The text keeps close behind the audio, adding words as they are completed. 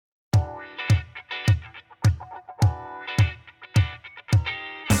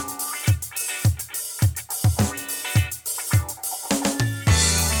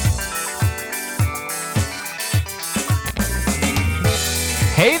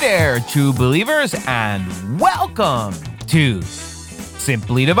there, true believers, and welcome to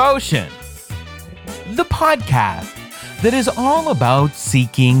Simply Devotion, the podcast that is all about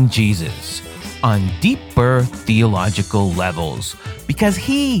seeking Jesus on deeper theological levels because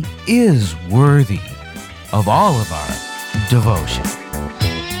he is worthy of all of our devotion.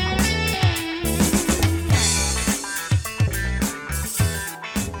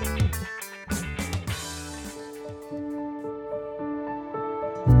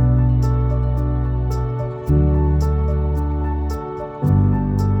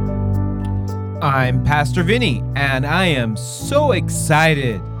 I'm Pastor Vinny, and I am so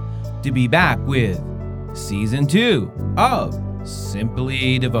excited to be back with Season 2 of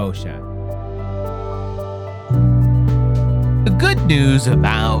Simply Devotion. The good news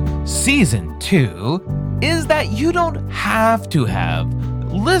about Season 2 is that you don't have to have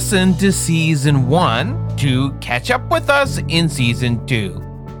listened to Season 1 to catch up with us in Season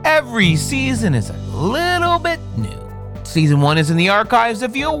 2. Every season is a little bit new. Season 1 is in the archives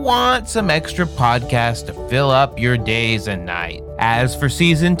if you want some extra podcasts to fill up your days and night. As for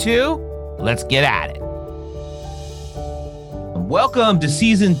Season 2, let's get at it. Welcome to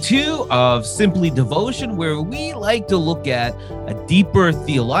Season 2 of Simply Devotion, where we like to look at a deeper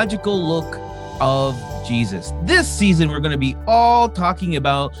theological look of Jesus. This season, we're going to be all talking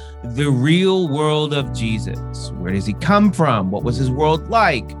about the real world of Jesus. Where does he come from? What was his world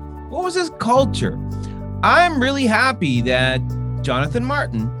like? What was his culture? I'm really happy that Jonathan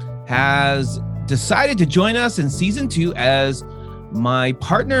Martin has decided to join us in Season 2 as my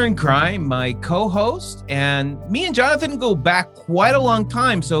partner in crime, my co-host, and me and Jonathan go back quite a long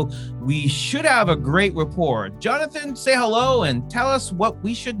time, so we should have a great rapport. Jonathan, say hello and tell us what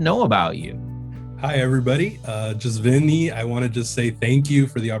we should know about you. Hi, everybody. Just Vinny, I want to just say thank you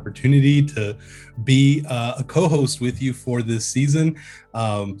for the opportunity to be a co-host with you for this season.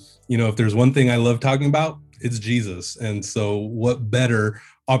 If there's one thing I love talking about, it's Jesus. And so what better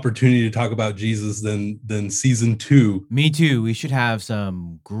opportunity to talk about Jesus than Season 2? Me too. We should have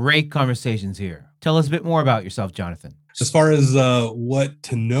some great conversations here. Tell us a bit more about yourself, Jonathan. As far as what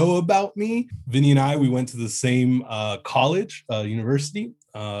to know about me, Vinny and I, we went to the same college, university.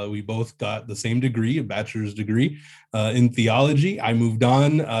 We both got the same degree, a bachelor's degree in theology. I moved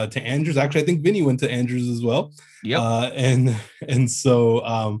on to Andrews. Actually, I think Vinny went to Andrews as well. Yep. And so,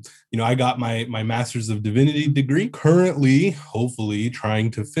 I got my master's of divinity degree. Currently, hopefully,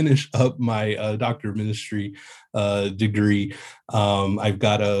 trying to finish up my doctor of ministry degree. I've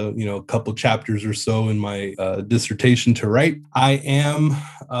got a couple chapters or so in my dissertation to write. I am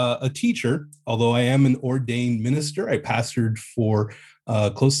a teacher, although I am an ordained minister. I pastored for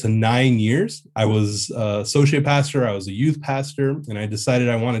close to 9 years. I was associate pastor. I was a youth pastor, and I decided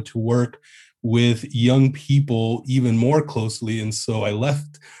I wanted to work with young people even more closely. And so I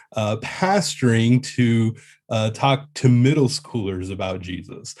left pastoring to talk to middle schoolers about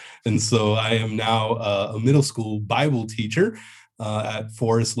Jesus. And so I am now a middle school Bible teacher at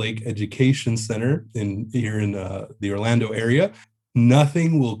Forest Lake Education Center here in the Orlando area.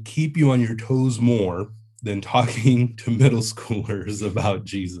 Nothing will keep you on your toes more than talking to middle schoolers about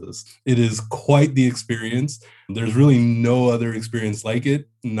Jesus. It is quite the experience. There's really no other experience like it,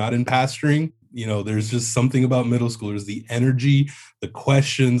 not in pastoring. There's just something about middle schoolers, the energy, the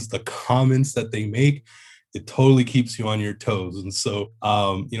questions, the comments that they make. It totally keeps you on your toes. And so,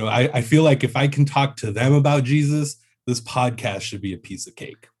 I feel like if I can talk to them about Jesus, this podcast should be a piece of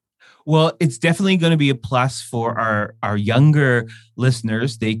cake. Well, it's definitely going to be a plus for our younger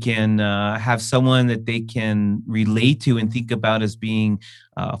listeners. They can have someone that they can relate to and think about as being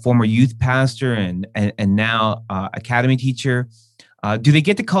a former youth pastor and now academy teacher. Do they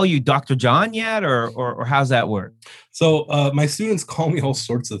get to call you Dr. John yet, or how's that work? So my students call me all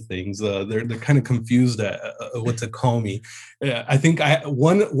sorts of things. They're kind of confused at what to call me. I think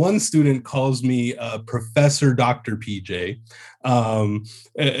one student calls me Professor Dr. PJ,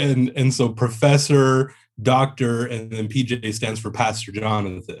 and so Professor, Doctor, and then PJ stands for Pastor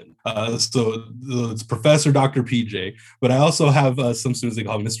Jonathan. So it's Professor Dr. PJ. But I also have some students, they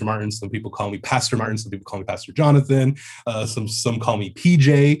call me Mr. Martin. Some people call me Pastor Martin. Some people call me Pastor Jonathan. Some call me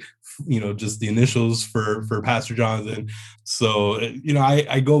PJ, just the initials for Pastor Jonathan. So,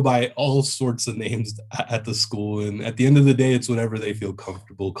 I go by all sorts of names at the school. And at the end of the day, it's whatever they feel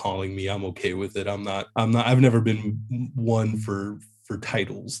comfortable calling me. I'm okay with it. I've never been one for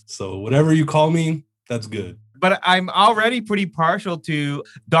titles. So whatever you call me, that's good. but I'm already pretty partial to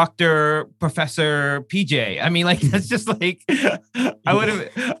Dr. Professor PJ. I mean, like, that's just like, I would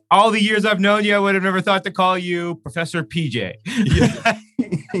have, all the years I've known you, I would have never thought to call you Professor PJ. Yeah.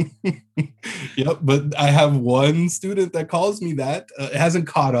 Yep. But I have one student that calls me that. It hasn't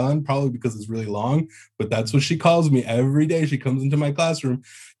caught on, probably because it's really long, but that's what she calls me every day. She comes into my classroom,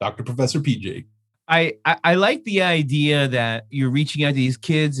 Dr. Professor PJ. I like the idea that you're reaching out to these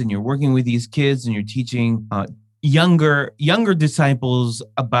kids and you're working with these kids and you're teaching younger disciples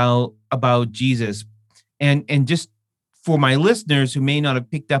about Jesus, and just for my listeners who may not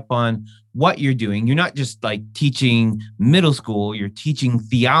have picked up on what you're doing, you're not just like teaching middle school, you're teaching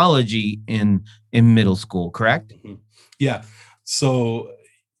theology in middle school, correct? Mm-hmm. Yeah. So,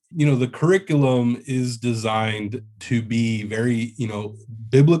 the curriculum is designed to be very,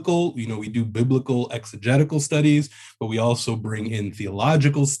 biblical. We do biblical exegetical studies, but we also bring in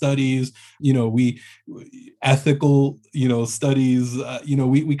theological studies, we ethical, studies,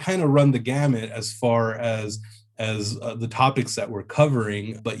 we kind of run the gamut as far as the topics that we're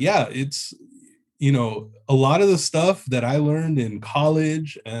covering. But yeah, it's, a lot of the stuff that I learned in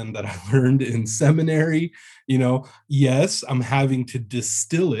college and that I learned in seminary, yes, I'm having to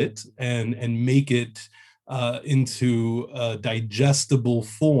distill it and make it into a digestible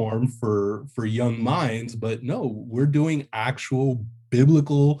form for young minds. But no, we're doing actual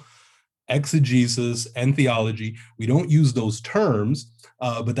biblical exegesis and theology. We don't use those terms,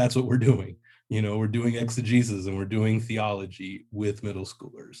 but that's what we're doing. We're doing exegesis and we're doing theology with middle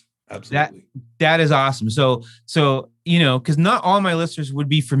schoolers. Absolutely. That is awesome. So, because not all my listeners would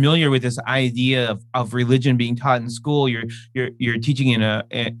be familiar with this idea of religion being taught in school. You're teaching in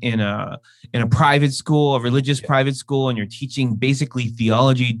a private school, a religious private school, and you're teaching basically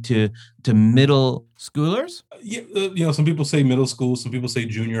theology to middle schoolers. Yeah, some people say middle school, some people say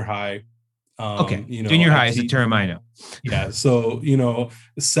junior high. Okay, junior high is a term I know. Yeah, so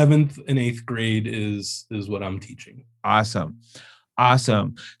 7th and 8th grade is what I'm teaching.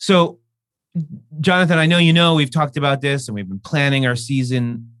 Awesome. So, Jonathan, I know we've talked about this and we've been planning our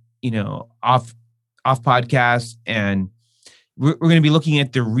season, off podcast, and we're going to be looking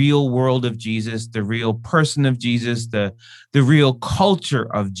at the real world of Jesus, the real person of Jesus, the real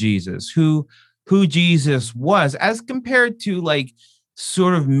culture of Jesus, who Jesus was, as compared to like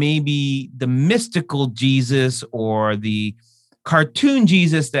sort of maybe the mystical Jesus or the cartoon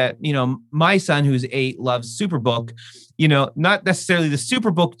Jesus that, my son who's 8 loves Superbook, not necessarily the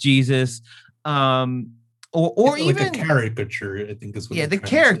Superbook Jesus, or even like a caricature, I think is what. Yeah, the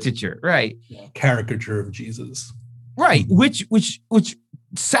caricature, right? Yeah, caricature of Jesus, right? Which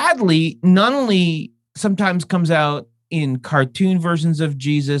sadly not only sometimes comes out in cartoon versions of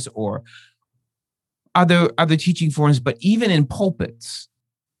Jesus or other teaching forms, but even in pulpits,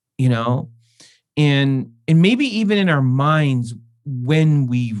 and maybe even in our minds when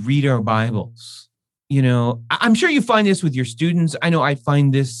we read our Bibles. I'm sure you find this with your students. I know I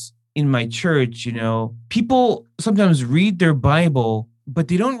find this in my church. People sometimes read their Bible, but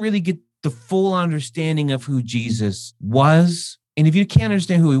they don't really get the full understanding of who Jesus was. And if you can't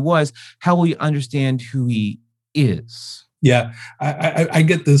understand who he was, how will you understand who he is? Yeah, I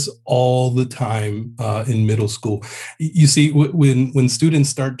get this all the time in middle school. You see, when students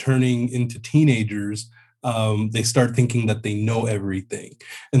start turning into teenagers, they start thinking that they know everything.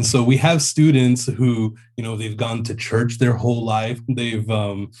 And so we have students who, they've gone to church their whole life. They've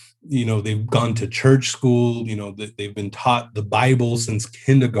gone to church school, they've been taught the Bible since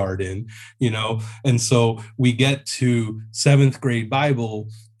kindergarten, and so we get to 7th grade Bible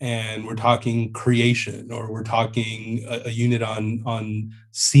and we're talking creation, or we're talking a unit on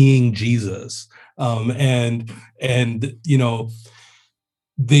seeing Jesus. And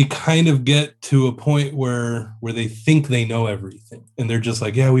they kind of get to a point where they think they know everything, and they're just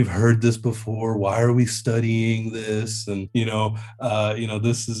like, yeah, we've heard this before. Why are we studying this? And,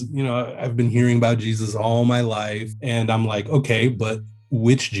 this is, I've been hearing about Jesus all my life. And I'm like, okay, but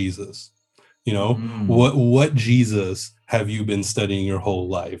which Jesus? What Jesus have you been studying your whole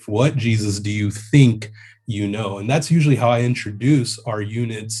life? What Jesus do you think you know? And that's usually how I introduce our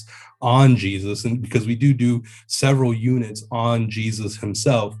units on Jesus, and because we do several units on Jesus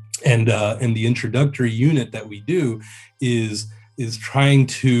himself, and the introductory unit that we do is trying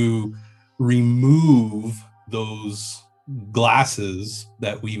to remove those glasses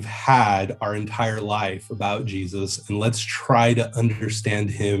that we've had our entire life about Jesus, and let's try to understand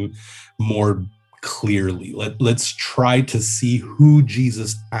him more clearly. Let's try to see who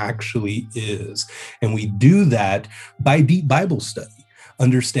Jesus actually is. And we do that by deep Bible study.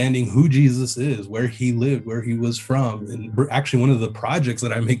 understanding who Jesus is, where he lived, where he was from. And actually, one of the projects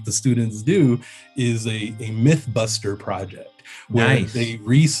that I make the students do is a Mythbuster project, where Nice. they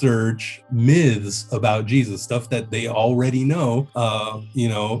research myths about Jesus, stuff that they already know,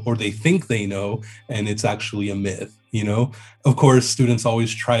 or they think they know, and it's actually a myth. Of course, students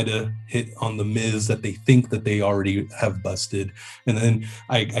always try to hit on the myths that they think that they already have busted, and then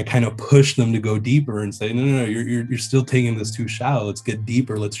I kind of push them to go deeper and say, no, you're still taking this too shallow. Let's get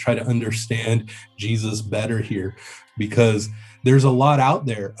deeper. Let's try to understand Jesus better here, because there's a lot out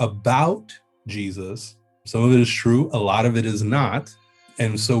there about Jesus. Some of it is true, a lot of it is not.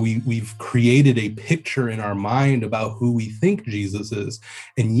 And so we've created a picture in our mind about who we think Jesus is.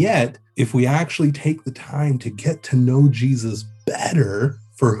 And yet, if we actually take the time to get to know Jesus better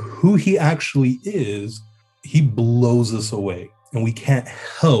for who he actually is, he blows us away. And we can't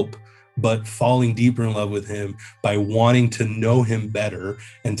help but falling deeper in love with him by wanting to know him better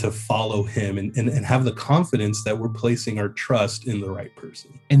and to follow him and have the confidence that we're placing our trust in the right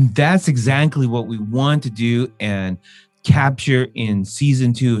person. And that's exactly what we want to do and capture in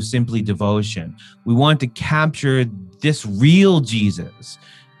season 2 of Simply Devotion. We want to capture this real Jesus,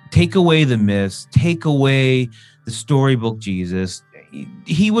 take away the myths, take away the storybook Jesus.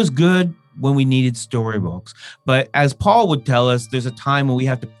 He was good when we needed storybooks. But as Paul would tell us, there's a time when we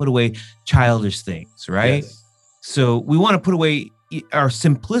have to put away childish things, right? Yes. So we want to put away our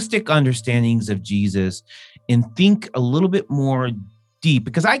simplistic understandings of Jesus and think a little bit more deep,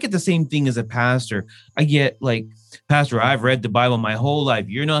 because I get the same thing as a pastor. I get like, Pastor, I've read the Bible my whole life.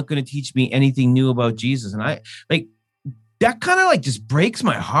 You're not going to teach me anything new about Jesus. And I like that kind of like just breaks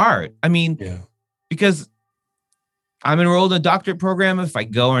my heart. I mean, because I'm enrolled in a doctorate program. If I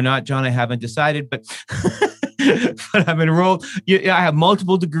go or not, John, I haven't decided, but, but I'm enrolled. I have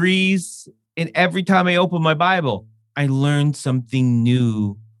multiple degrees, and every time I open my Bible, I learn something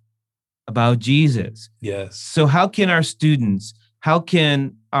new about Jesus. Yes. So how can our students, how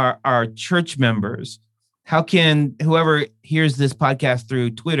can our church members, how can whoever hears this podcast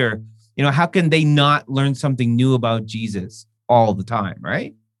through Twitter, how can they not learn something new about Jesus all the time,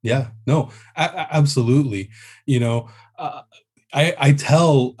 right? Yeah, no, absolutely. I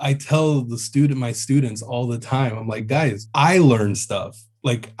tell my students all the time, I'm like, guys, I learn stuff.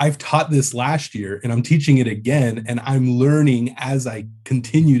 Like, I've taught this last year and I'm teaching it again, and I'm learning as I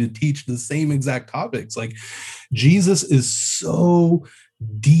continue to teach the same exact topics. Like, Jesus is so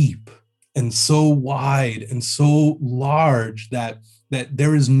deep and so wide and so large that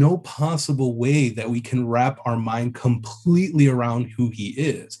there is no possible way that we can wrap our mind completely around who he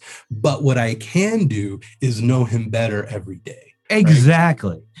is. But what I can do is know him better every day.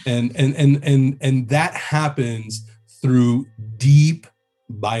 Exactly. Right? And that happens through deep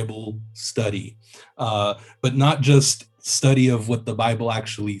Bible study, but not just study of what the Bible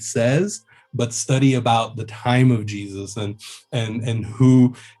actually says, but study about the time of Jesus and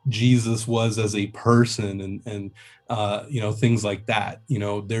who Jesus was as a person and things like that.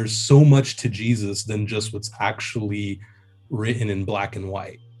 There's so much to Jesus than just what's actually written in black and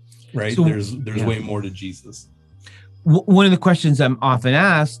white, right? So, there's way more to Jesus. One of the questions I'm often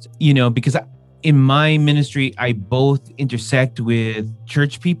asked, because in my ministry, I both intersect with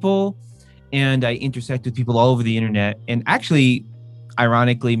church people and I intersect with people all over the internet, and actually,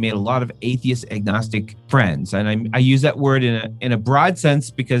 ironically, made a lot of atheist agnostic friends. And I use that word in a broad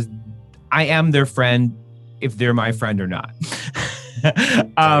sense because I am their friend if they're my friend or not.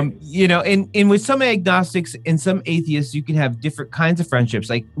 And with some agnostics and some atheists, you can have different kinds of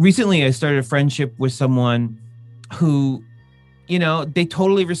friendships. Like recently I started a friendship with someone who, they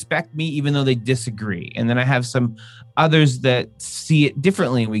totally respect me even though they disagree. And then I have some others that see it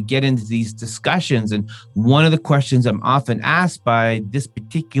differently. We get into these discussions. And one of the questions I'm often asked by this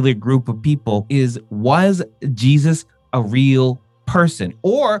particular group of people is, was Jesus a real person?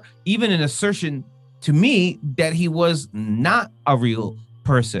 Or even an assertion to me that he was not a real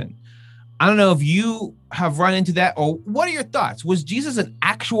person. I don't know if you have run into that, or what are your thoughts? Was Jesus an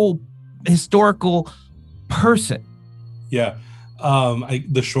actual historical person? Yeah.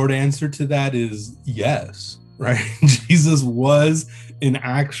 The short answer to that is yes, right? Jesus was an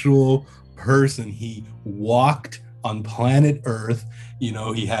actual person. He walked on planet Earth.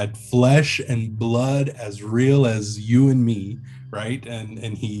 He had flesh and blood as real as you and me, right?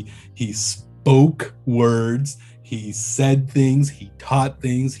 And he spoke words, he said things, he taught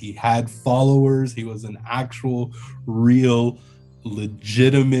things, he had followers. He was an actual, real,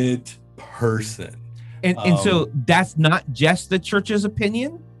 legitimate person. And so that's not just the church's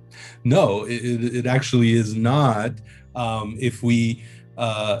opinion? No, it actually is not.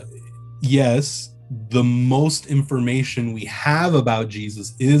 Yes, the most information we have about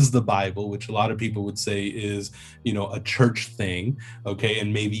Jesus is the Bible, which a lot of people would say is, a church thing, okay,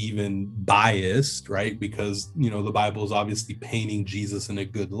 and maybe even biased, right? Because, the Bible is obviously painting Jesus in a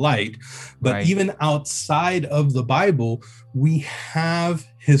good light. But Right. even outside of the Bible, we have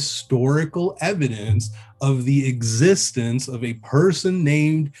historical evidence of the existence of a person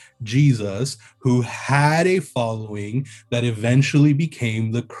named Jesus who had a following that eventually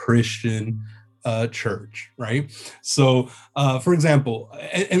became the Christian church, right? So, for example,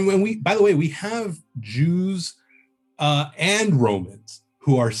 and when by the way, we have Jews and Romans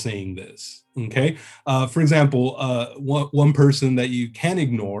who are saying this. Okay. For example, one person that you can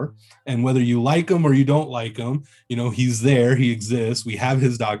ignore, and whether you like him or you don't like him, he's there, he exists, we have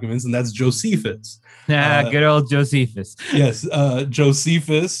his documents, and that's Josephus. Good old Josephus. Yes.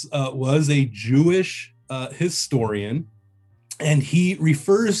 Josephus was a Jewish historian, and he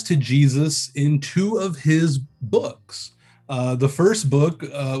refers to Jesus in two of his books. The first book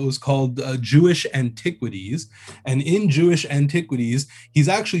was called Jewish Antiquities. And in Jewish Antiquities, he's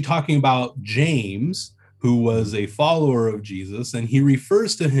actually talking about James, who was a follower of Jesus. And he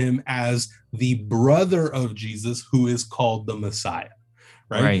refers to him as the brother of Jesus, who is called the Messiah.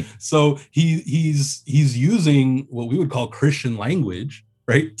 Right. So he's using what we would call Christian language,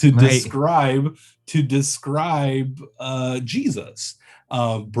 right, to describe Jesus,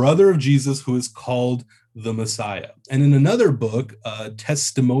 brother of Jesus, who is called the Messiah. And in another book,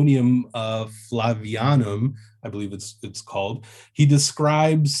 Testimonium Flavianum, I believe it's called, he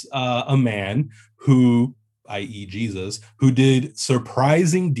describes a man who, i.e. Jesus, who did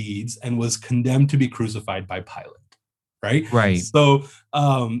surprising deeds and was condemned to be crucified by Pilate. Right. So,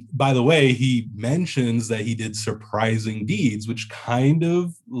 by the way, he mentions that he did surprising deeds, which kind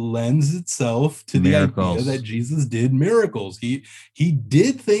of lends itself to the idea that Jesus did miracles. He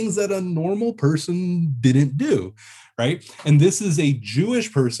did things that a normal person didn't do. Right. And this is a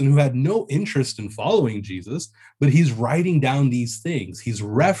Jewish person who had no interest in following Jesus, but he's writing down these things. He's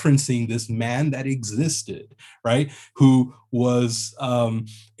referencing this man that existed, right, who was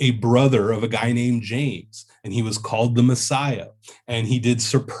a brother of a guy named James, and he was called the Messiah, and he did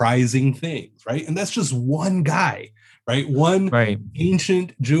surprising things, right? And that's just one guy, right? One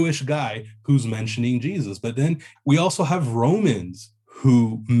ancient Jewish guy who's mentioning Jesus. But then we also have Romans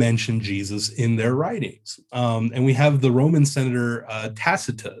who mention Jesus in their writings. And we have the Roman senator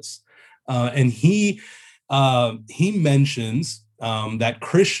Tacitus, and he mentions that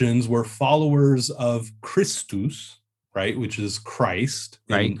Christians were followers of Christus, right, which is Christ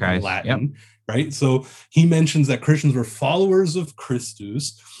in Latin. Yep. Right. So he mentions that Christians were followers of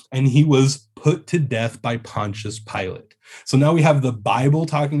Christus, and he was put to death by Pontius Pilate. So now we have the Bible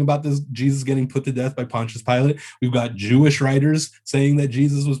talking about this, Jesus getting put to death by Pontius Pilate. We've got Jewish writers saying that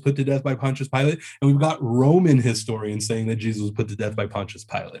Jesus was put to death by Pontius Pilate. And we've got Roman historians saying that Jesus was put to death by Pontius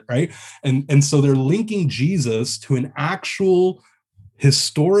Pilate. Right. And so they're linking Jesus to an actual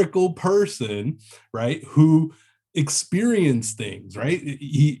historical person, right, who experienced things. Right.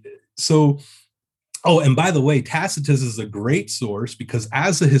 Oh, and by the way, Tacitus is a great source because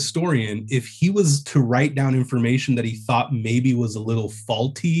as a historian, if he was to write down information that he thought maybe was a little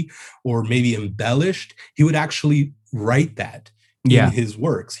faulty or maybe embellished, he would actually write that in his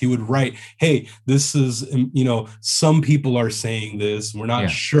works. He would write, hey, this is, some people are saying this. We're not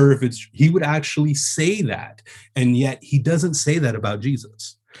sure if it's, he would actually say that. And yet he doesn't say that about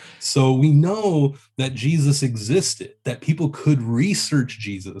Jesus. So we know that Jesus existed, that people could research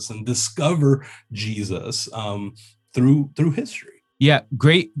Jesus and discover Jesus through history. Yeah,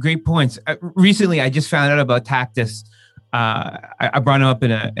 great points. Recently, I just found out about Tacitus. I brought him up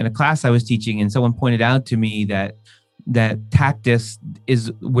in a class I was teaching, and someone pointed out to me that Tacitus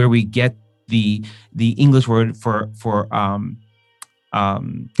is where we get the English word for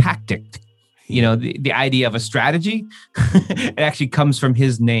tactic. The idea of a strategy, it actually comes from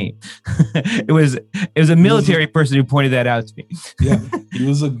his name. It was a military person who pointed that out to me. Yeah, he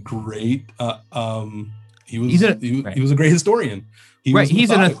was a great he was a great historian. He's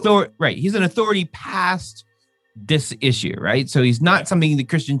an authority past this issue, right? So he's not something the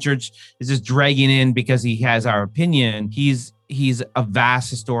Christian church is just dragging in because he has our opinion. He's a vast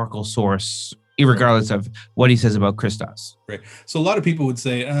historical source, regardless of what he says about Christos. Right. So a lot of people would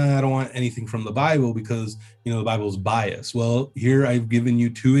say, I don't want anything from the Bible because, the Bible is biased. Well, here I've given you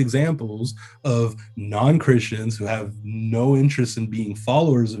two examples of non-Christians who have no interest in being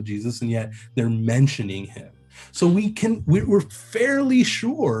followers of Jesus, and yet they're mentioning him. So we're fairly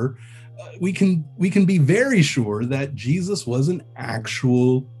sure, we can be very sure that Jesus was an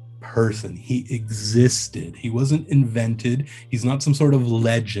actual person. He existed. He wasn't invented. He's not some sort of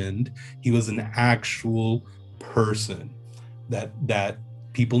legend. He was an actual person that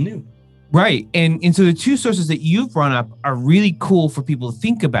people knew. Right. And so the two sources that you've brought up are really cool for people to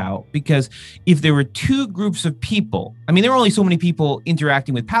think about, because if there were two groups of people, I mean, there were only so many people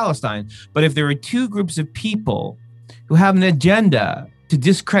interacting with Palestine, but if there were two groups of people who have an agenda to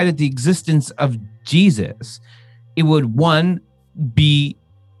discredit the existence of Jesus, it would, one, be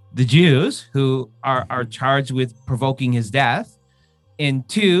the Jews who are charged with provoking his death, and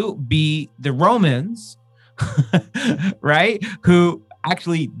two, be the Romans, right, who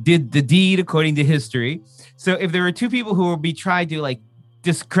actually did the deed according to history. So if there were two people who would be trying to like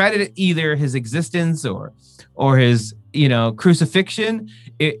discredit either his existence or his, crucifixion,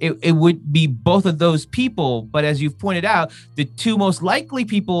 it would be both of those people. But as you've pointed out, the two most likely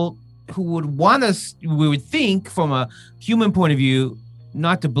people who would want us, we would think from a human point of view,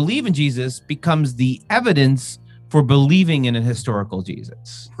 not to believe in Jesus becomes the evidence for believing in a historical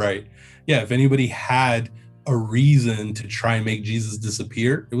Jesus. Right. Yeah. If anybody had a reason to try and make Jesus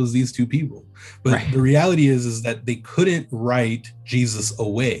disappear, it was these two people. But right. The reality is that they couldn't write Jesus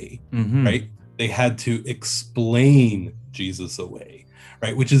away, right? They had to explain Jesus away,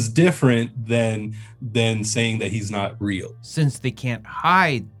 right? Which is different than saying that he's not real. Since they can't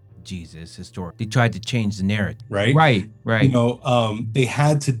hide Jesus historically, they tried to change the narrative. Right. They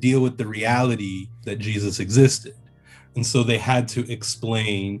had to deal with the reality that Jesus existed. And so they had to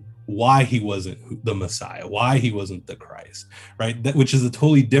explain why he wasn't the Messiah, why he wasn't the Christ, right? Which is a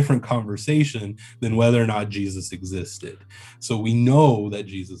totally different conversation than whether or not Jesus existed. So we know that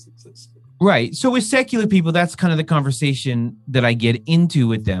Jesus existed. Right. So with secular people, that's kind of the conversation that I get into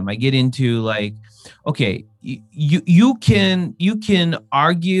with them. I get into like, okay, you can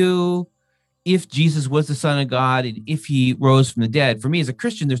argue if Jesus was the Son of God and if he rose from the dead. For me as a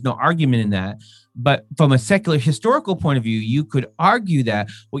Christian, there's no argument in that. But from a secular historical point of view, you could argue that.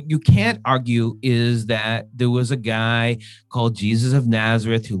 What you can't argue is that there was a guy called Jesus of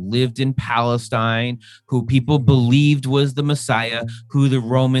Nazareth who lived in Palestine, who people believed was the Messiah, who the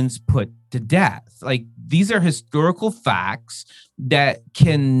Romans put to death. Like, these are historical facts that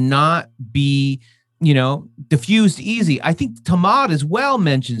cannot be, diffused easy. I think Talmud as well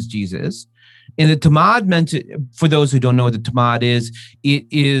mentions Jesus. And the Talmud, for those who don't know what the Talmud is, it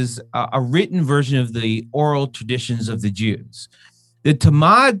is a written version of the oral traditions of the Jews. The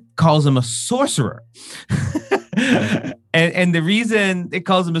Talmud calls him a sorcerer. and the reason it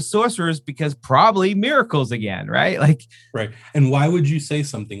calls him a sorcerer is because probably miracles again, right? Right. And why would you say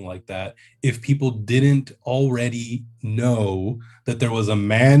something like that if people didn't already know that there was a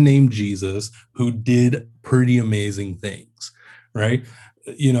man named Jesus who did pretty amazing things, right?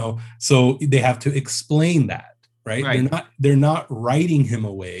 So they have to explain that, right? They're not writing him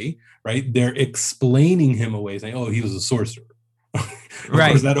away, right? They're explaining him away, saying, oh, he was a sorcerer. Of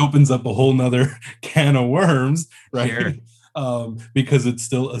course, that opens up a whole nother can of worms, right? Sure. Because it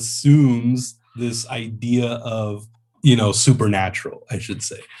still assumes this idea of, supernatural, I should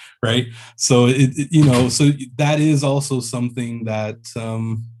say, right? So so that is also something that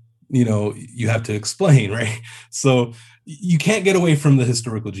you have to explain, right? So you can't get away from the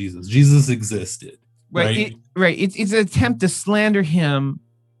historical Jesus. Jesus existed, right? It's an attempt to slander him,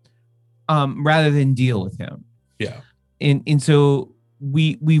 rather than deal with him. Yeah. And so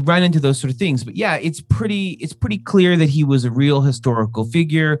we run into those sort of things. But yeah, it's pretty clear that he was a real historical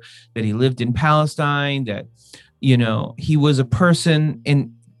figure, that he lived in Palestine, that he was a person,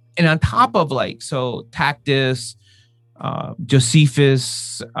 and on top of Tacitus,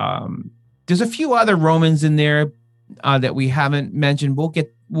 Josephus, there's a few other Romans in there that we haven't mentioned.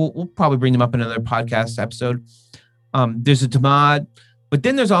 We'll probably bring them up in another podcast episode. There's a Talmud, but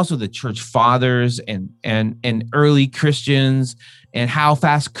then there's also the church fathers and early Christians, and how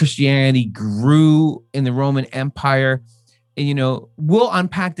fast Christianity grew in the Roman Empire. And, we'll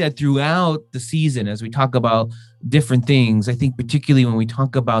unpack that throughout the season as we talk about different things. I think particularly when we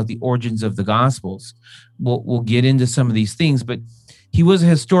talk about the origins of the Gospels, we'll get into some of these things, but he was a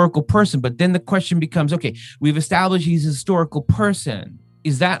historical person. But then the question becomes, okay, we've established he's a historical person.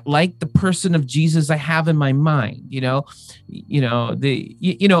 Is that like the person of Jesus I have in my mind?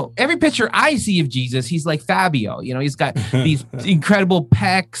 Every picture I see of Jesus, he's like Fabio. He's got these incredible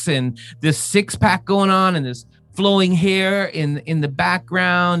pecs and this six pack going on and this flowing hair in the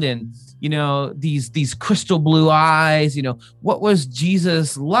background, and these crystal blue eyes. What was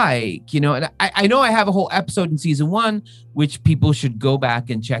Jesus like? And I know I have a whole episode in season 1 which people should go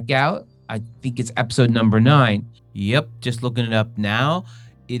back and check out. I think it's episode number 9. Yep, just looking it up now.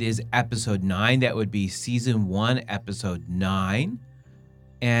 It is episode 9. That would be season 1, episode 9.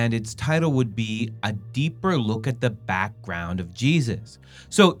 and its title would be A Deeper Look at the Background of Jesus.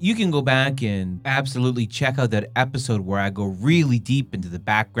 So you can go back and absolutely check out that episode where I go really deep into the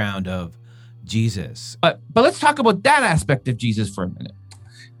background of Jesus. But let's talk about that aspect of Jesus for a minute.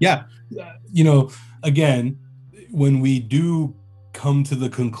 Yeah. Again, when we do come to the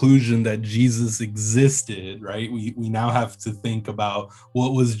conclusion that Jesus existed, right? We now have to think about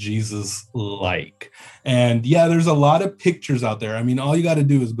what was Jesus like. And yeah, there's a lot of pictures out there. I mean, all you got to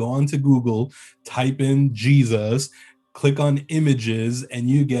do is go onto Google, type in Jesus, click on images, and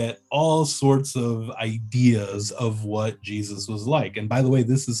you get all sorts of ideas of what Jesus was like. And by the way,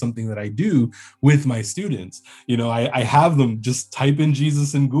 this is something that I do with my students. I have them just type in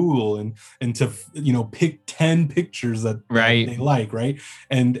Jesus in Google and to pick 10 pictures that they like, right?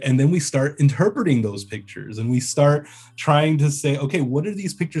 And then we start interpreting those pictures, and we start trying to say, okay, what are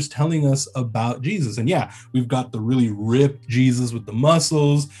these pictures telling us about Jesus? And yeah, we've got the really ripped Jesus with the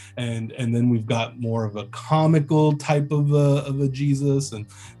muscles, and then we've got more of a comical type of a Jesus, and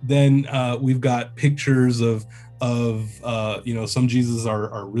then we've got pictures of some Jesus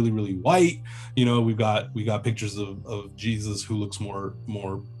are really, really white. We got pictures of Jesus who looks more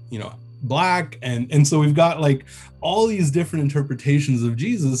black, and so we've got like all these different interpretations of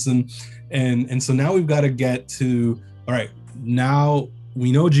Jesus, and so now we've got to get to, all right, now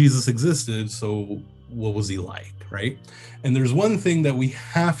we know Jesus existed, so what was he like, right? And there's one thing that we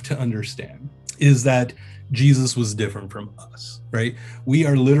have to understand is that Jesus was different from us, right? We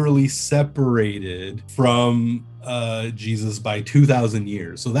are literally separated from Jesus by 2,000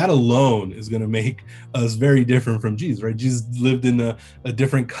 years. So that alone is going to make us very different from Jesus, right? Jesus lived in a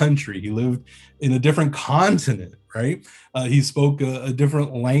different country. He lived in a different continent, right? He spoke a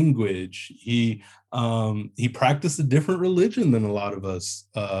different language. He practiced a different religion than a lot of us,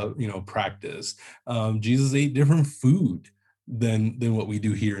 practice. Jesus ate different food than what we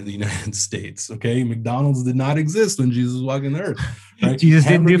do here in the United States. Okay, McDonald's did not exist when Jesus was walking the earth. Right? Jesus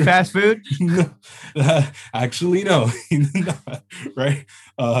didn't do fast food. Actually, no, he did not. Right.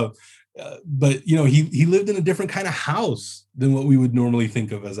 But he lived in a different kind of house than what we would normally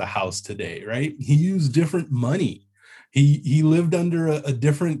think of as a house today. Right. He used different money. He lived under a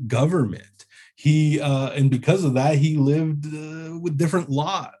different government. And because of that, he lived with different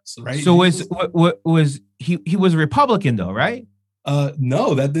laws, right? So he was a Republican though, right?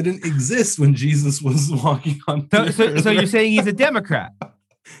 No, that didn't exist when Jesus was walking on the earth. So you're saying he's a Democrat?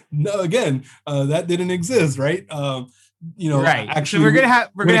 No, again, that didn't exist, right? Right. Actually, so we're gonna have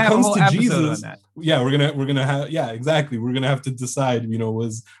a whole episode Jesus, on that. Yeah, we're gonna have, yeah, exactly. We're gonna have to decide,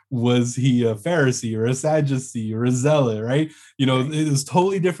 was he a Pharisee or a Sadducee or a Zealot, right? It was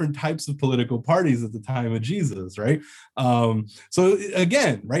totally different types of political parties at the time of Jesus, right? So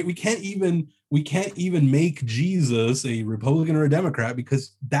again, right, we can't even make Jesus a Republican or a Democrat,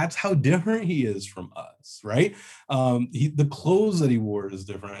 because that's how different he is from us, right? The clothes that he wore is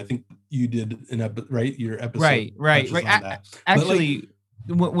different. I think you did your episode, right. Actually,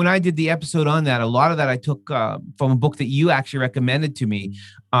 when I did the episode on that, a lot of that I took from a book that you actually recommended to me,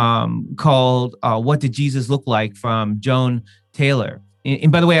 called "What Did Jesus Look Like?" from Joan Taylor.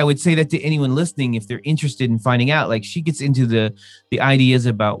 And by the way, I would say that to anyone listening, if they're interested in finding out, like, she gets into the ideas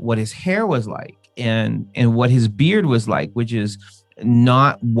about what his hair was like and what his beard was like, which is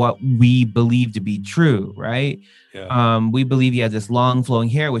not what we believe to be true, right? Yeah. We believe he had this long flowing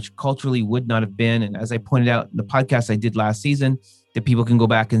hair, which culturally would not have been. And as I pointed out in the podcast I did last season, that people can go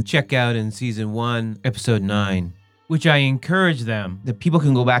back and check out in season 1, episode 9, which I encourage them that people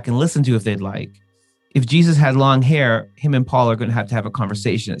can go back and listen to if they'd like. If Jesus had long hair, him and Paul are going to have a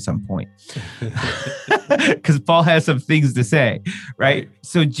conversation at some point, because Paul has some things to say, right?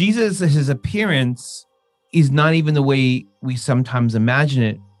 So Jesus, his appearance is not even the way we sometimes imagine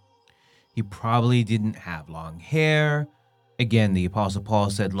it. He probably didn't have long hair. Again, the Apostle Paul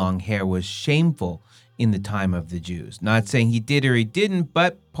said long hair was shameful in the time of the Jews. Not saying he did or he didn't,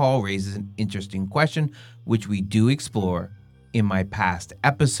 but Paul raises an interesting question, which we do explore in my past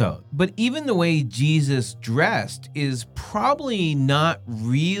episode. But even the way Jesus dressed is probably not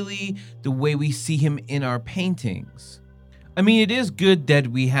really the way we see him in our paintings. I mean, it is good that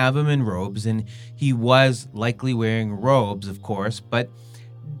we have him in robes, and he was likely wearing robes, of course, but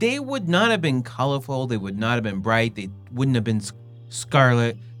they would not have been colorful, they would not have been bright, they wouldn't have been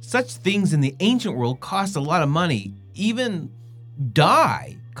scarlet. Such things in the ancient world cost a lot of money. Even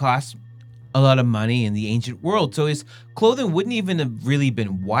dye cost a lot of money in the ancient world. So his clothing wouldn't even have really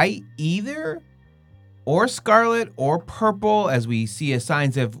been white either, or scarlet, or purple, as we see as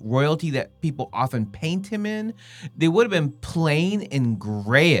signs of royalty that people often paint him in. They would have been plain and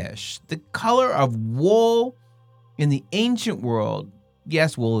grayish. The color of wool in the ancient world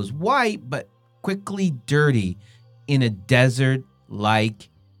yes, wool is white, but quickly dirty in a desert-like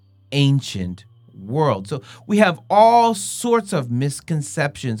ancient world. So we have all sorts of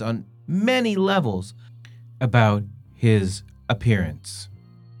misconceptions on many levels about his appearance.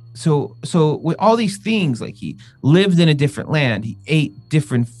 So with all these things, like he lived in a different land, he ate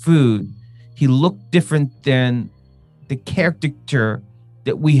different food, he looked different than the caricature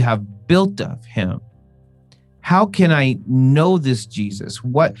that we have built of him. How can I know this Jesus?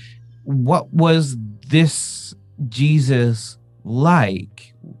 What was this Jesus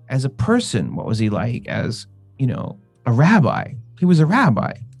like as a person? What was he like as, a rabbi? He was a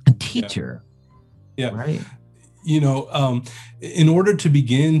rabbi, a teacher. Yeah. Right. In order to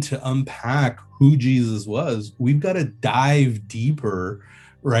begin to unpack who Jesus was, we've got to dive deeper,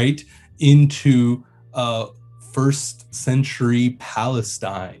 right, into first century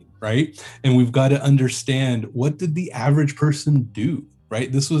Palestine, right? And we've got to understand, what did the average person do,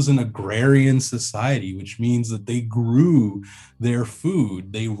 right? This was an agrarian society, which means that they grew their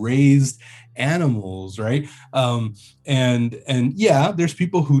food, they raised animals, right? And yeah, there's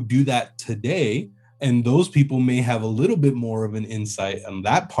people who do that today. And those people may have a little bit more of an insight on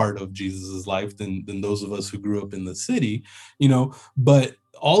that part of Jesus's life than those of us who grew up in the city, but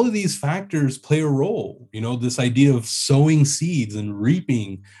all of these factors play a role, this idea of sowing seeds and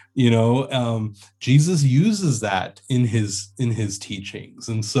reaping, Jesus uses that in his teachings.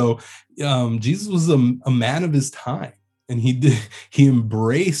 And so Jesus was a man of his time. And he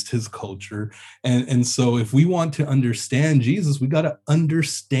embraced his culture. And so if we want to understand Jesus, we got to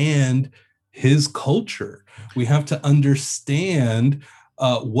understand his culture. We have to understand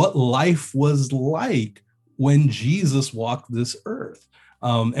what life was like when Jesus walked this earth.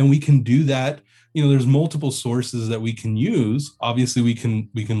 And we can do that. There's multiple sources that we can use. Obviously, we can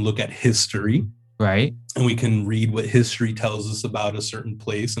look at history. Right. And we can read what history tells us about a certain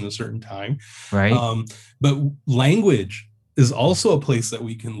place and a certain time. Right. But language is also a place that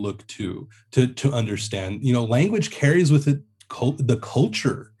we can look to understand. Language carries with it the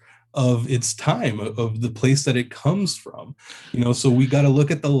culture of its time, of the place that it comes from. So we got to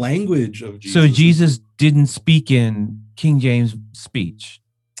look at the language of Jesus. So Jesus didn't speak in King James speech.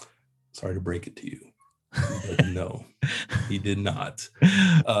 Sorry to break it to you. But no, he did not.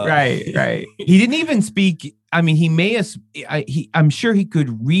 Right. He didn't even speak. I mean, he may have. I'm sure he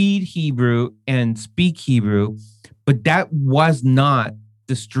could read Hebrew and speak Hebrew, but that was not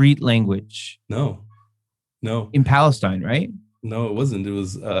the street language. No. In Palestine, right? No, it wasn't. It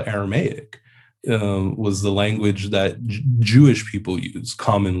was Aramaic. Was the language that Jewish people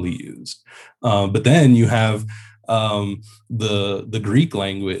commonly used. But then you have the Greek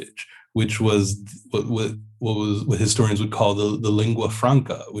language, which was what historians would call the lingua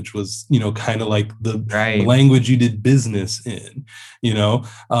franca, which was kind of like the language you did business in,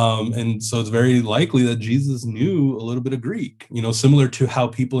 and so it's very likely that Jesus knew a little bit of Greek, similar to how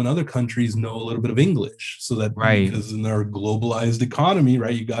people in other countries know a little bit of English, so that because in our globalized economy,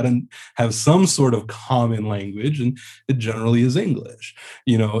 right, you got to have some sort of common language, and it generally is English.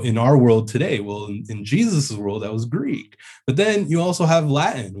 In our world today, well, in Jesus's world, that was Greek. But then you also have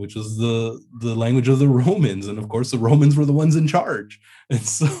Latin, which was the language of the Romans. And of course, the Romans were the ones in charge. And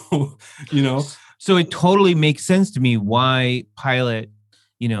so, So it totally makes sense to me why Pilate,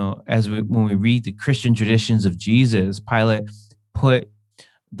 when we read the Christian traditions of Jesus, Pilate put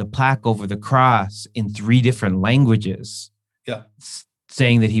the plaque over the cross in 3 different languages. Yeah.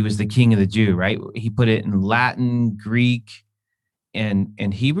 Saying that he was the king of the Jew, right? He put it in Latin, Greek,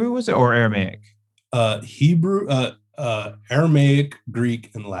 and Hebrew, was it, or Aramaic? Hebrew, Aramaic,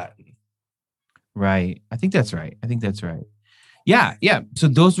 Greek, and Latin. Right. I think that's right. Yeah. So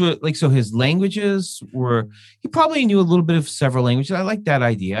those were so his languages were, he probably knew a little bit of several languages. I like that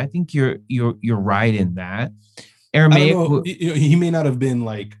idea. I think you're right in that. Aramaic. He may not have been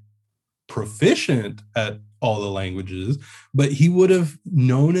proficient at all the languages, but he would have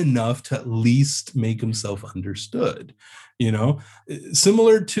known enough to at least make himself understood.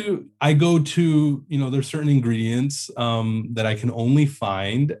 Similar to, I go to, there's certain ingredients that I can only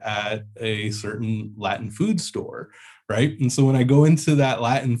find at a certain Latin food store, right? And so when I go into that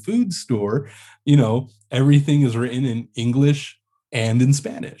Latin food store, everything is written in English and in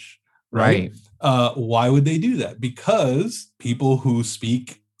Spanish, right? Why would they do that? Because people who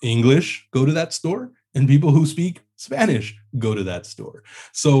speak English go to that store, and people who speak Spanish go to that store.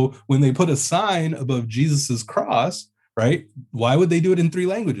 So when they put a sign above Jesus's cross, right? Why would they do it in 3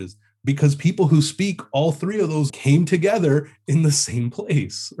 languages? Because people who speak all 3 of those came together in the same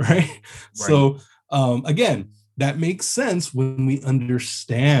place, right? So again, that makes sense when we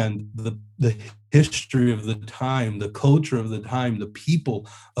understand the history of the time, the culture of the time, the people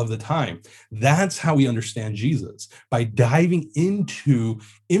of the time. That's how we understand Jesus, by diving into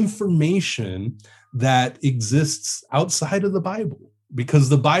information that exists outside of the Bible, because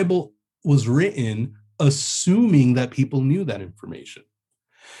the Bible was written assuming that people knew that information.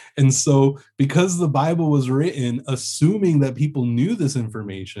 And so, because the Bible was written assuming that people knew this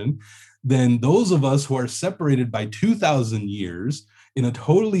information, then those of us who are separated by 2,000 years in a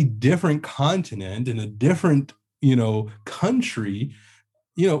totally different continent, in a different, country,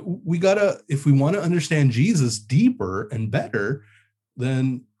 we gotta, if we want to understand Jesus deeper and better,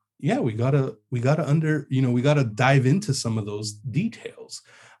 then yeah, we gotta dive into some of those details.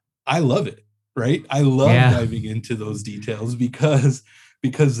 I love it, right? I love diving into those details because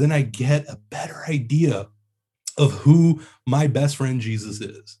then I get a better idea of who my best friend Jesus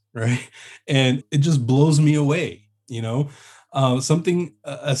is, right? And it just blows me away, something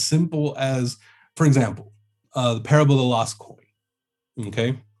as simple as, for example, the parable of the lost coin.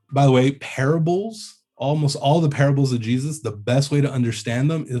 Okay. By the way, parables, almost all the parables of Jesus, the best way to understand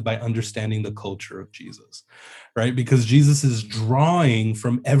them is by understanding the culture of Jesus, right? Because Jesus is drawing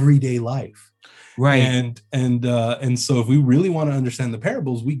from everyday life. Right. And so if we really want to understand the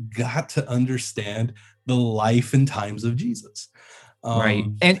parables, we got to understand the life and times of Jesus. Right.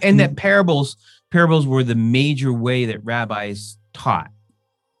 And that parables were the major way that rabbis taught.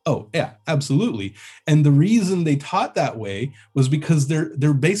 Oh, yeah, absolutely. And the reason they taught that way was because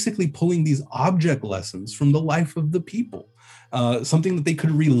they're basically pulling these object lessons from the life of the people, something that they could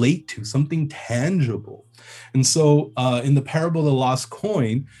relate to, something tangible. And so in the parable of the lost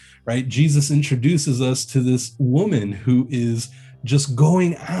coin, right, Jesus introduces us to this woman who is just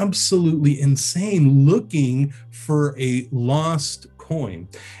going absolutely insane looking for a lost coin.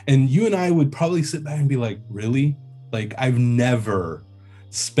 And you and I would probably sit back and be like, really? Like, I've never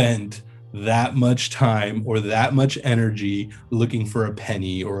spent that much time or that much energy looking for a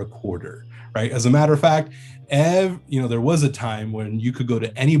penny or a quarter, right? As a matter of fact, there was a time when you could go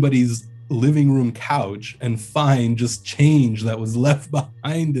to anybody's living room couch and find just change that was left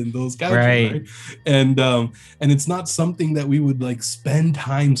behind in those couches, right? And it's not something that we would like spend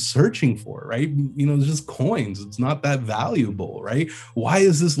time searching for, right? It's just coins. It's not that valuable, right? Why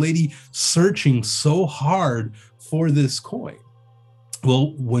is this lady searching so hard for this coin?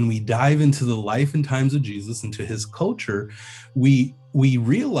 Well, when we dive into the life and times of Jesus, into his culture, we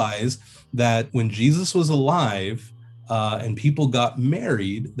realize that when Jesus was alive, and people got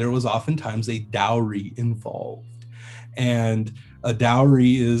married, there was oftentimes a dowry involved. And a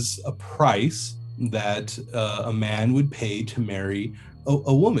dowry is a price that a man would pay to marry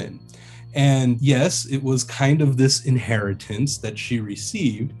a woman. And yes, it was kind of this inheritance that she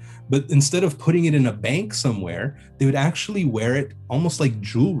received, but instead of putting it in a bank somewhere, they would actually wear it almost like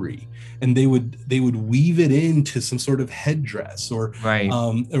jewelry, and they would weave it into some sort of headdress, or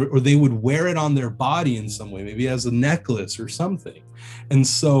they would wear it on their body in some way, maybe as a necklace or something. And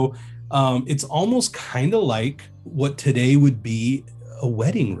so it's almost kind of like what today would be a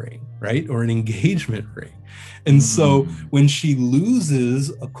wedding ring, right? Or an engagement ring. And so when she loses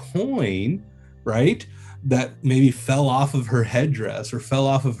a coin, right, that maybe fell off of her headdress or fell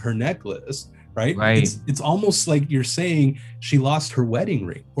off of her necklace, right? It's almost like you're saying she lost her wedding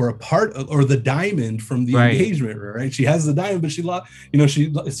ring, or a part of, or the diamond from the engagement ring, right? She has the diamond, but she lost,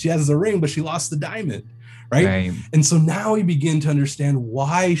 she has the ring, but she lost the diamond, right? And so now we begin to understand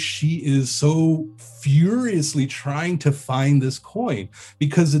why she is so furiously trying to find this coin,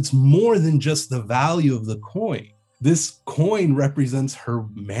 because it's more than just the value of the coin. This coin represents her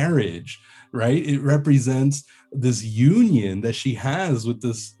marriage, right? It represents this union that she has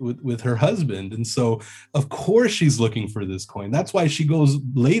with her husband. And so of course she's looking for this coin. That's why she goes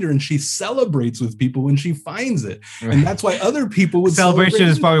later and she celebrates with people when she finds it. And that's why other people would celebration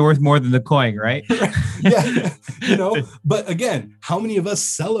is probably worth more than the coin, right? Yeah. But again, how many of us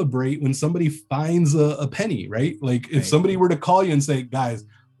celebrate when somebody finds a penny, right? Like if somebody were to call you and say, guys,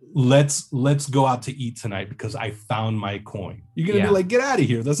 let's go out to eat tonight because I found my coin. You're going to be like, get out of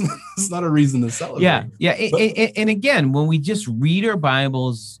here. That's not a reason to celebrate. Yeah. And again, when we just read our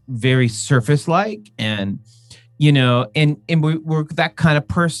Bibles very surface like, and, we're that kind of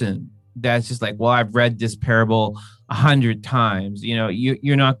person that's just like, well, I've read this parable 100 times.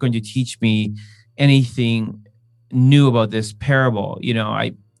 You're not going to teach me anything new about this parable.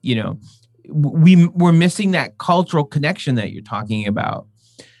 We're missing that cultural connection that you're talking about.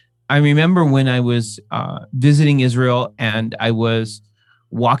 I remember when I was visiting Israel and I was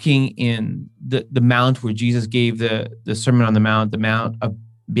walking in the mount where Jesus gave the Sermon on the Mount of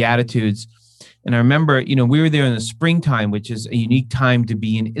Beatitudes. And I remember, we were there in the springtime, which is a unique time to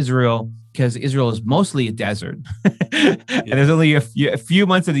be in Israel because Israel is mostly a desert. And there's only a few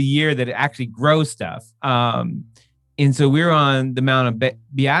months of the year that it actually grows stuff. And so we were on the Mount of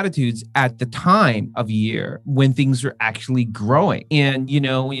Beatitudes at the time of year when things are actually growing. And,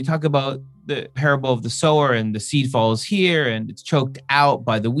 when you talk about the parable of the sower and the seed falls here and it's choked out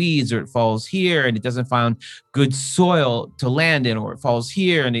by the weeds, or it falls here and it doesn't find good soil to land in, or it falls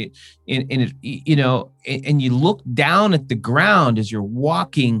here and and you look down at the ground as you're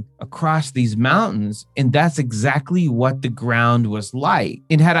walking across these mountains, and that's exactly what the ground was like.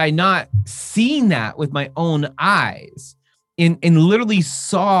 And had I not seen that with my own eyes and literally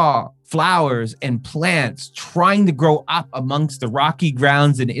saw flowers and plants trying to grow up amongst the rocky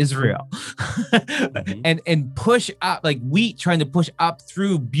grounds in Israel and push up like wheat trying to push up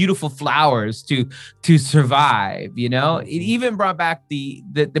through beautiful flowers to survive, It even brought back the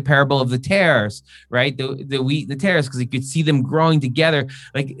parable of the tares, right? The wheat and the tares, because you could see them growing together.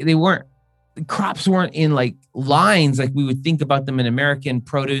 Like the crops weren't in like lines like we would think about them in American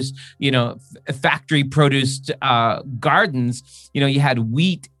produce, factory produced gardens. You had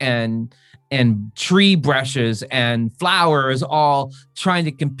wheat and tree brushes and flowers all trying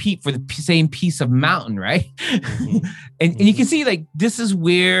to compete for the same piece of mountain, right? And you can see like this is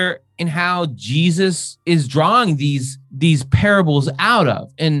where and how Jesus is drawing these parables out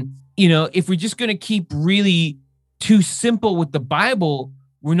of. And if we're just going to keep really too simple with the Bible,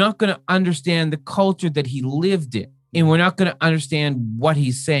 we're not going to understand the culture that he lived in, and we're not going to understand what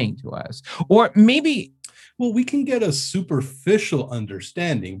he's saying to us. Or maybe, well, we can get a superficial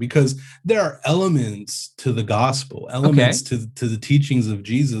understanding because there are elements to the gospel, elements to the teachings of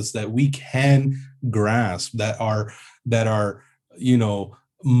Jesus that we can grasp that are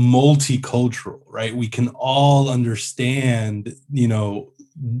multicultural, right? We can all understand,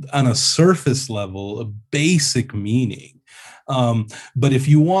 on a surface level, a basic meaning. But if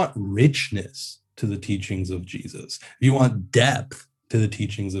you want richness to the teachings of Jesus, if you want depth to the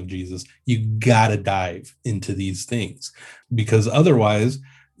teachings of Jesus, you gotta dive into these things, because otherwise,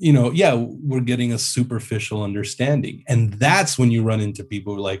 we're getting a superficial understanding. And that's when you run into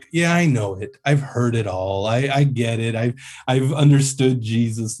people who are like, yeah, I know it. I've heard it all. I get it. I've understood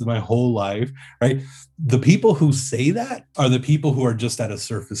Jesus my whole life, right? The people who say that are the people who are just at a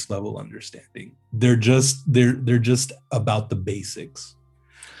surface level understanding. They're just about the basics.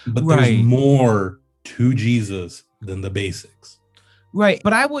 But there's more to Jesus than the basics. Right.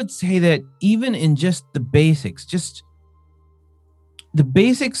 But I would say that even in just the basics,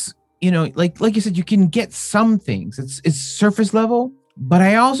 like you said, you can get some things. It's surface level, but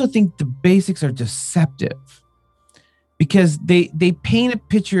I also think the basics are deceptive because they paint a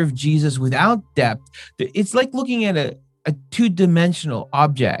picture of Jesus without depth. It's like looking at a two-dimensional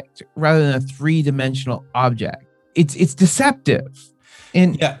object rather than a three-dimensional object. It's deceptive.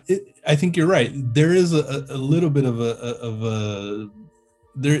 And yeah, I think you're right. There is a little bit of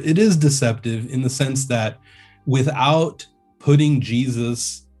it is deceptive in the sense that without putting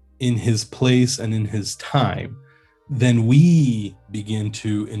Jesus in his place and in his time, then we begin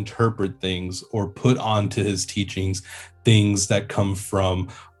to interpret things or put onto his teachings things that come from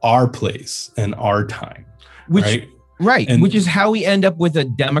our place and our time. Right. Which is how we end up with a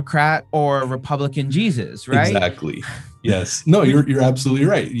Democrat or a Republican Jesus, right? Exactly. Yes. No, you're absolutely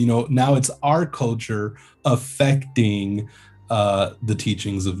right. Now it's our culture affecting the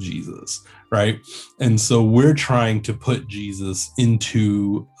teachings of Jesus, right? And so we're trying to put Jesus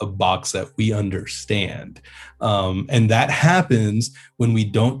into a box that we understand. And that happens when we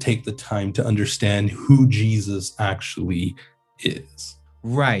don't take the time to understand who Jesus actually is.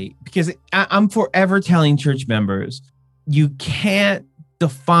 Right. Because I'm forever telling church members, you can't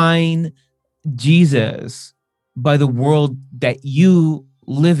define Jesus by the world that you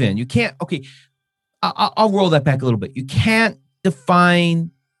live in. You can't, okay, I'll roll that back a little bit. You can't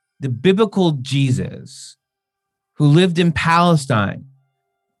define the biblical Jesus who lived in Palestine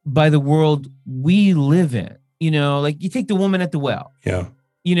by the world we live in. Like you take the woman at the well. Yeah.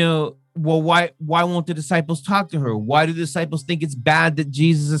 Well, why won't the disciples talk to her? Why do the disciples think it's bad that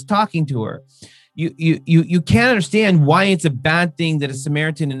Jesus is talking to her? You can't understand why it's a bad thing that a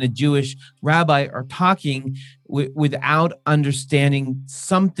Samaritan and a Jewish rabbi are talking without understanding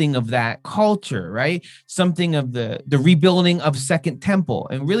something of that culture, right? Something of the rebuilding of Second Temple.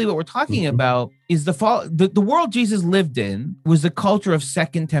 And really what we're talking about is the world Jesus lived in was the culture of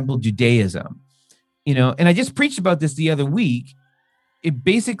Second Temple Judaism, and I just preached about this the other week. It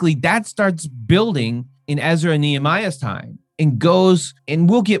basically, that starts building in Ezra and Nehemiah's time. And goes, and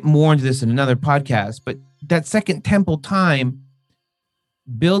we'll get more into this in another podcast, but that Second Temple time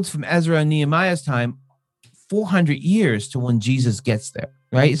builds from Ezra and Nehemiah's time 400 years to when Jesus gets there,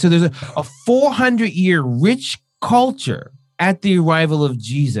 right? So there's a 400-year rich culture at the arrival of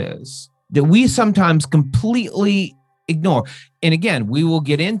Jesus that we sometimes completely ignore. And again, we will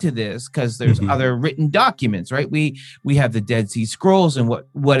get into this because there's other written documents, right? We have the Dead Sea Scrolls and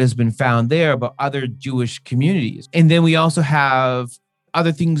what has been found there about other Jewish communities. And then we also have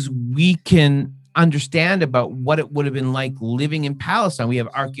other things we can understand about what it would have been like living in Palestine. We have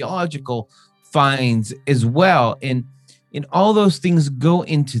archaeological finds as well. And all those things go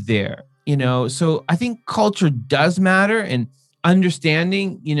into there, So I think culture does matter, and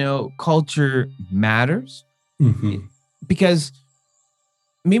understanding, culture matters. Because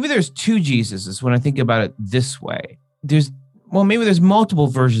maybe there's two Jesuses when I think about it this way. Maybe there's multiple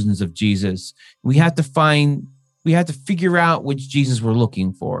versions of Jesus. We have to figure out which Jesus we're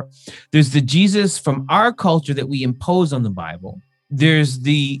looking for. There's the Jesus from our culture that we impose on the Bible. There's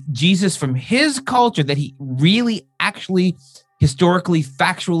the Jesus from his culture that he really actually historically,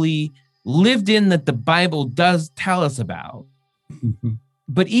 factually lived in, that the Bible does tell us about.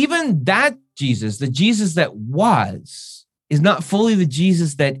 But even that Jesus, the Jesus that was, is not fully the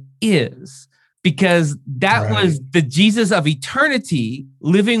Jesus that is, because that was the Jesus of eternity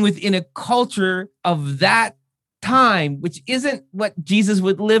living within a culture of that time, which isn't what Jesus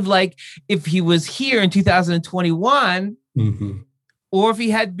would live like if he was here in 2021, or if he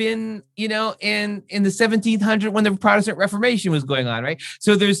had been, in the 1700s when the Protestant Reformation was going on, right?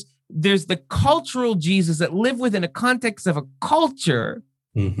 So there's the cultural Jesus that lived within a context of a culture,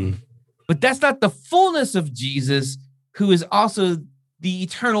 but that's not the fullness of Jesus, who is also the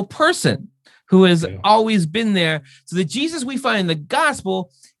eternal person who has always been there. So the Jesus we find in the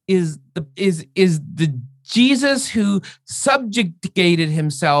gospel is the Jesus who subjugated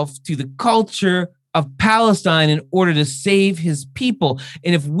himself to the culture of Palestine in order to save his people.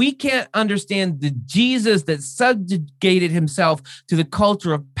 And if we can't understand the Jesus that subjugated himself to the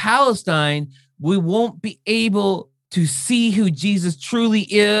culture of Palestine, we won't be able to see who Jesus truly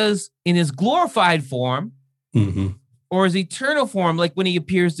is in his glorified form or his eternal form, like when he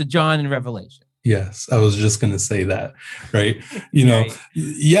appears to John in Revelation. Yes, I was just going to say that, right?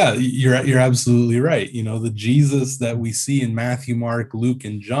 Yeah, you're absolutely right. The Jesus that we see in Matthew, Mark, Luke,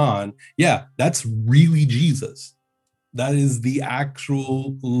 and John, that's really Jesus. That is the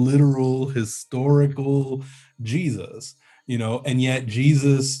actual, literal, historical Jesus, and yet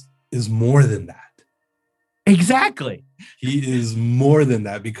Jesus is more than that. Exactly. He is more than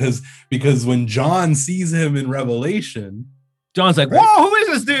that because when John sees him in Revelation, John's like, whoa, who is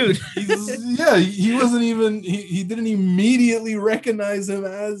this dude? He wasn't even, he didn't immediately recognize him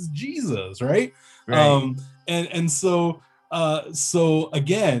as Jesus, right? So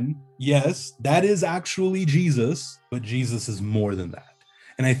again, yes, that is actually Jesus, but Jesus is more than that.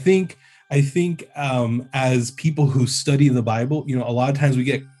 And I think as people who study the Bible, a lot of times we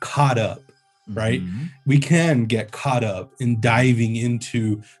get caught up, right? We can get caught up in diving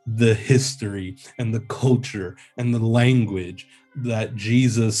into the history and the culture and the language that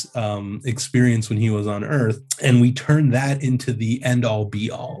Jesus experienced when he was on earth. And we turn that into the end all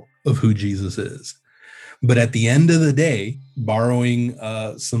be all of who Jesus is. But at the end of the day, borrowing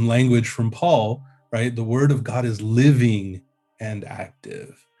some language from Paul, right? The word of God is living and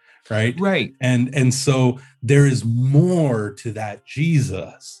active, right? Right. And so there is more to that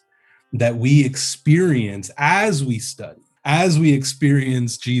Jesus that we experience as we study, as we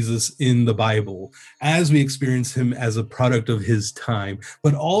experience Jesus in the Bible, as we experience him as a product of his time,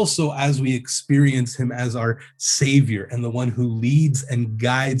 but also as we experience him as our Savior and the one who leads and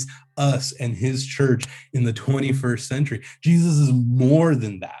guides us and his church in the 21st century. Jesus is more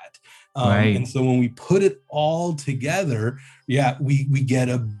than that. And so when we put it all together, we get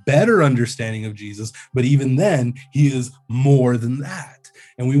a better understanding of Jesus, but even then, he is more than that.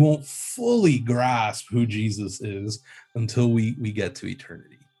 And we won't fully grasp who Jesus is until we get to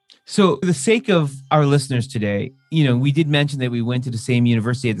eternity. So for the sake of our listeners today, we did mention that we went to the same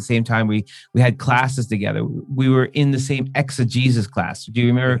university at the same time. We had classes together. We were in the same exegesis class. Do you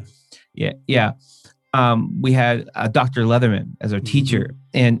remember? Yeah. We had Dr. Leatherman as our teacher,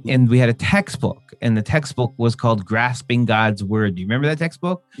 and we had a textbook, and the textbook was called Grasping God's Word. Do you remember that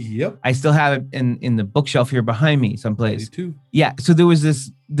textbook? Yep. I still have it in the bookshelf here behind me someplace. Me too. Yeah. So there was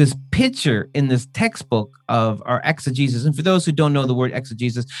this picture in this textbook of our exegesis. And for those who don't know the word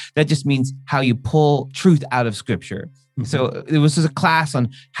exegesis, that just means how you pull truth out of scripture. So it was just a class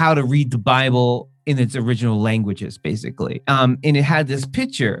on how to read the Bible in its original languages, basically. And it had this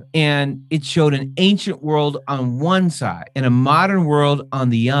picture, and it showed an ancient world on one side and a modern world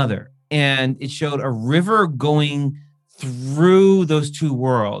on the other. And it showed a river going through those two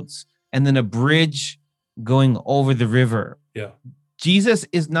worlds, and then a bridge going over the river. Yeah. Jesus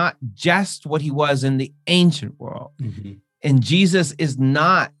is not just what he was in the ancient world. Mm-hmm. And Jesus is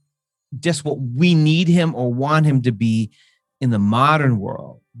not just what we need him or want him to be in the modern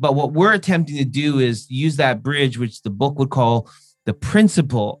world. But what we're attempting to do is use that bridge, which the book would call the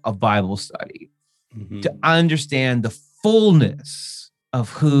principle of Bible study, to understand the fullness of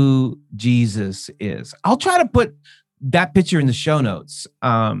who Jesus is. I'll try to put that picture in the show notes.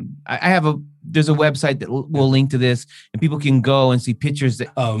 There's a website that will link to this, and people can go and see pictures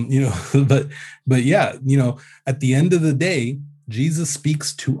that, but yeah, at the end of the day, Jesus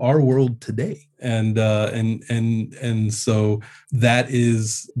speaks to our world today. And so that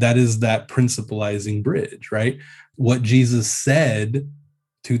is that principalizing bridge, right? What Jesus said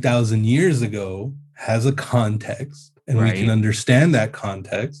 2,000 years ago has a context, and we can understand that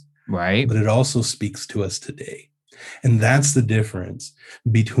context, right? But it also speaks to us today. And that's the difference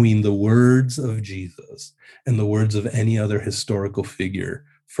between the words of Jesus and the words of any other historical figure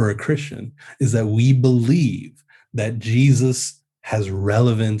for a Christian, is that we believe that Jesus has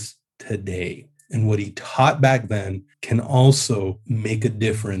relevance today. And what he taught back then can also make a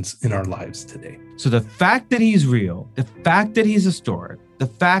difference in our lives today. So the fact that he's real, the fact that he's historic, the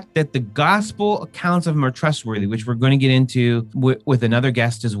fact that the gospel accounts of him are trustworthy, which we're going to get into with another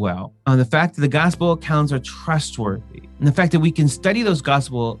guest as well. The fact that the gospel accounts are trustworthy, and the fact that we can study those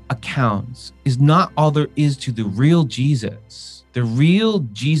gospel accounts is not all there is to the real Jesus. The real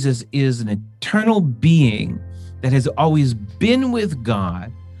Jesus is an eternal being that has always been with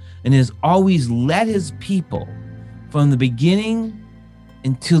God and has always led his people from the beginning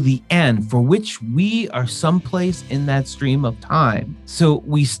until the end, for which we are someplace in that stream of time. So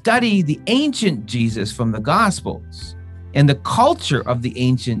we study the ancient Jesus from the Gospels and the culture of the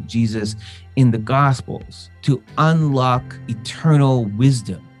ancient Jesus in the Gospels to unlock eternal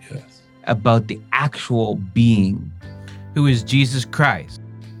wisdom about the actual being, who is Jesus Christ,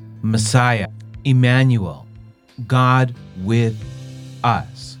 Messiah, Emmanuel, God with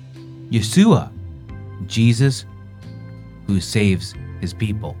us, Yeshua, Jesus who saves his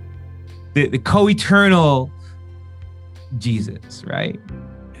people, the co-eternal Jesus, right?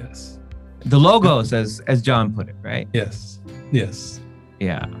 Yes. The Logos, as John put it, right? Yes.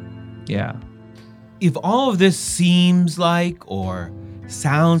 Yeah. If all of this seems like or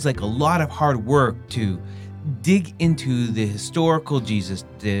sounds like a lot of hard work to dig into the historical Jesus,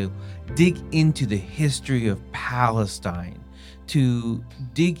 to dig into the history of Palestine, to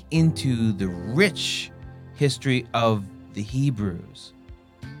dig into the rich history of the Hebrews,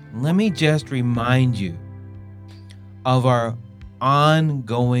 let me just remind you of our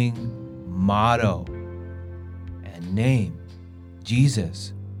ongoing motto and name.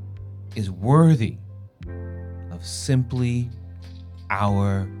 Jesus is worthy of simply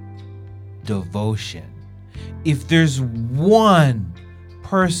our devotion. If there's one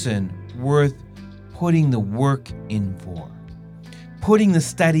person worth putting the work in for, putting the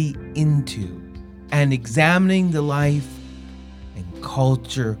study into, and examining the life and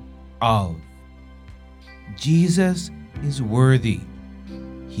culture of, Jesus is worthy.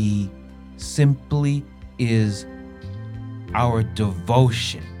 He simply is our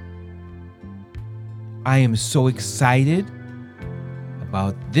devotion. I am so excited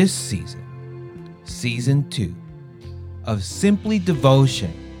about this season 2 of Simply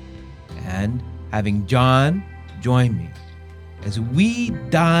Devotion, and having John join me as we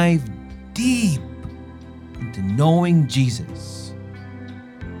dive deep into knowing Jesus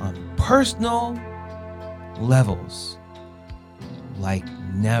on personal levels like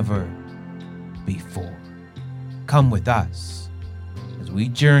never before. Come with us as we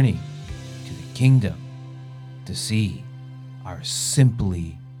journey to the kingdom to see our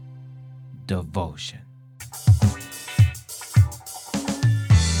Simply Devotion.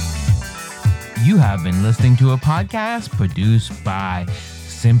 You have been listening to a podcast produced by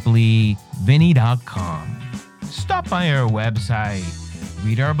SimplyVinny.com. Stop by our website,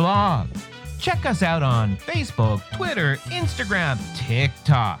 read our blog, check us out on Facebook, Twitter, Instagram,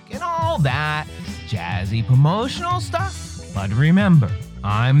 TikTok, and all that jazzy promotional stuff. But remember,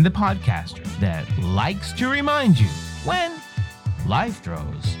 I'm the podcaster that likes to remind you when life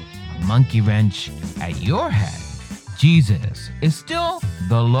throws a monkey wrench at your head, Jesus is still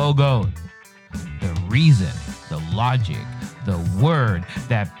the Logos, the reason, the logic, the word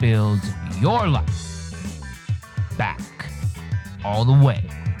that builds your life back all the way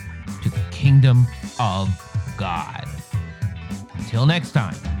to the kingdom of God. Until next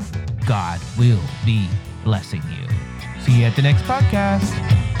time, God will be blessing you. See you at the next podcast.